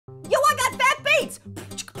lights.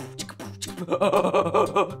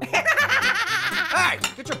 Hey,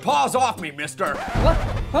 get your paws off me, mister. What?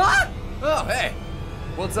 Huh? Oh, hey.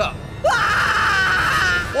 What's up?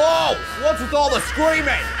 Ah! Whoa! What's with all the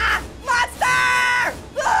screaming? Monster!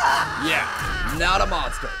 Ah! Yeah, not a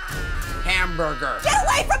monster. Hamburger. Get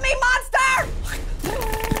away from me, monster!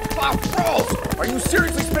 Oh, gross! Are you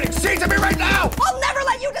seriously spitting seeds at me right now? I'll never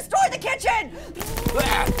let you destroy the kitchen!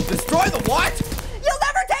 Ah, destroy the what? You'll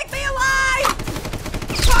never take me alive!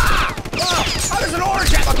 Ah! Oh, how does an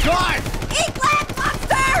orange have a gun? Eat land,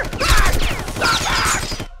 monster! Ah! Stop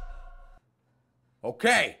it!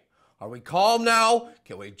 Okay, are we calm now?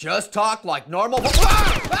 Can we just talk like normal?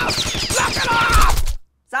 Ah! Ah! Knock it off!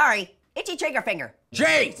 Sorry, itchy trigger finger.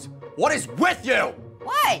 Jeez, what is with you?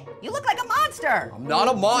 What? You look like a monster. I'm not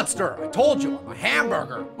a monster. I told you, I'm a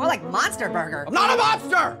hamburger. More like Monster Burger. I'm not a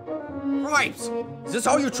monster! Cripes, is this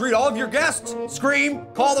how you treat all of your guests? Scream,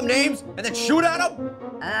 call them names, and then shoot at them?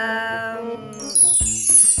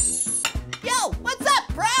 Yo, what's up,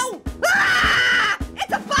 bro? Ah!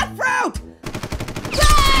 It's a butt fruit!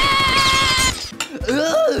 Ah!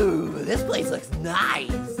 Ooh, this place looks nice.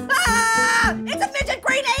 Ah! It's a midget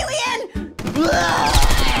green alien!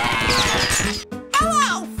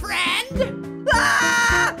 Hello, friend!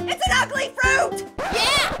 Ah! It's an ugly fruit!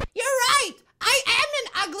 Yeah, you're right. I am an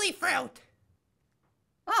ugly fruit.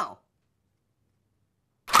 Oh.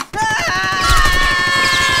 Ah!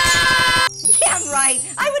 Yeah, right.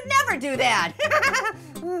 I would never do that.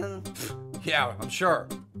 Yeah, I'm sure.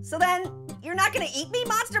 So then, you're not gonna eat me,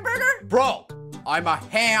 Monster Burger? Bro, I'm a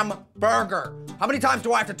hamburger. How many times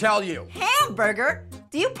do I have to tell you? Hamburger?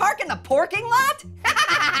 Do you park in the parking lot?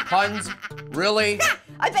 Puns? Really?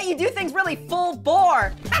 I bet you do things really full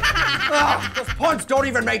bore. Ugh, those puns don't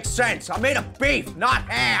even make sense. I'm made of beef, not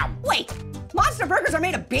ham. Wait, Monster Burgers are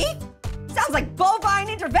made of beef? Sounds like bovine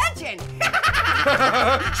intervention.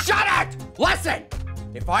 Shut it! Listen!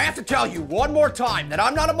 If I have to tell you one more time that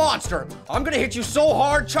I'm not a monster, I'm gonna hit you so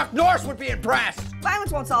hard Chuck Norris would be impressed.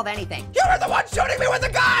 Violence won't solve anything. You were the one shooting me with the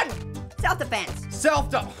gun! Self-defense.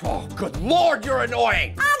 Oh, good Lord, you're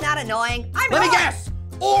annoying. I'm not annoying. I'm Let me wrong. guess.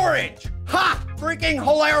 Orange. Ha! Freaking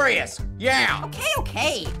hilarious. Yeah.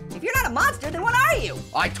 Okay. If you're not a monster, then what are you?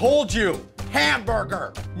 I told you.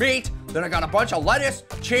 Hamburger. Meat. Then I got a bunch of lettuce,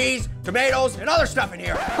 cheese, tomatoes, and other stuff in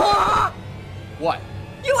here. Huh? What?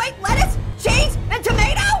 You ate lettuce, cheese, and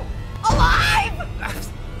tomato? Alive?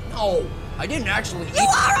 No, I didn't actually You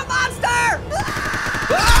are a monster!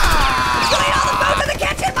 Ah! You ate all the food in the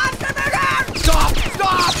kitchen, Monster Burger! Stop!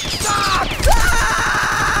 Stop! Stop! Ah!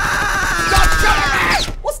 Stop shooting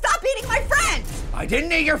me! Well, stop eating my friends! I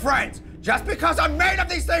didn't eat your friends. Just because I'm made of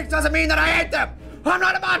these things doesn't mean that I ate them. I'm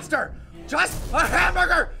not a monster. Just a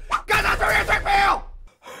hamburger. Get that through your thick meal!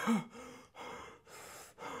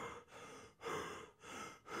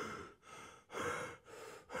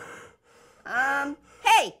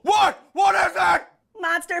 Hey! What? What is it?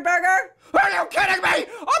 Monster Burger? Are you kidding me?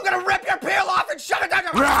 I'm gonna rip your peel off and shove it down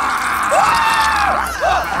your... Ah!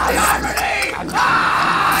 The irony!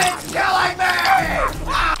 Ah! It's killing me!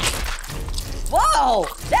 Ah! Whoa!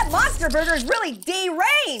 That Monster Burger is really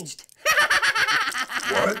deranged!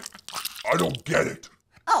 What? I don't get it.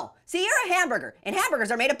 Oh, see, you're a hamburger, and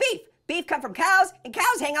hamburgers are made of beef. Beef come from cows, and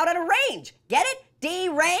cows hang out at a range. Get it?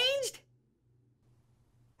 Deranged?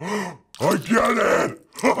 I get it!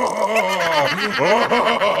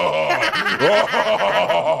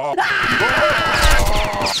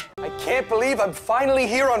 I can't believe I'm finally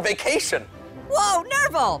here on vacation. Whoa,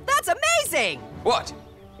 Nerval, that's amazing! What?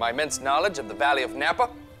 My immense knowledge of the Valley of Napa?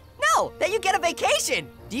 No, that you get a vacation.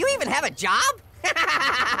 Do you even have a job?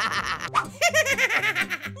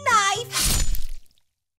 Knife!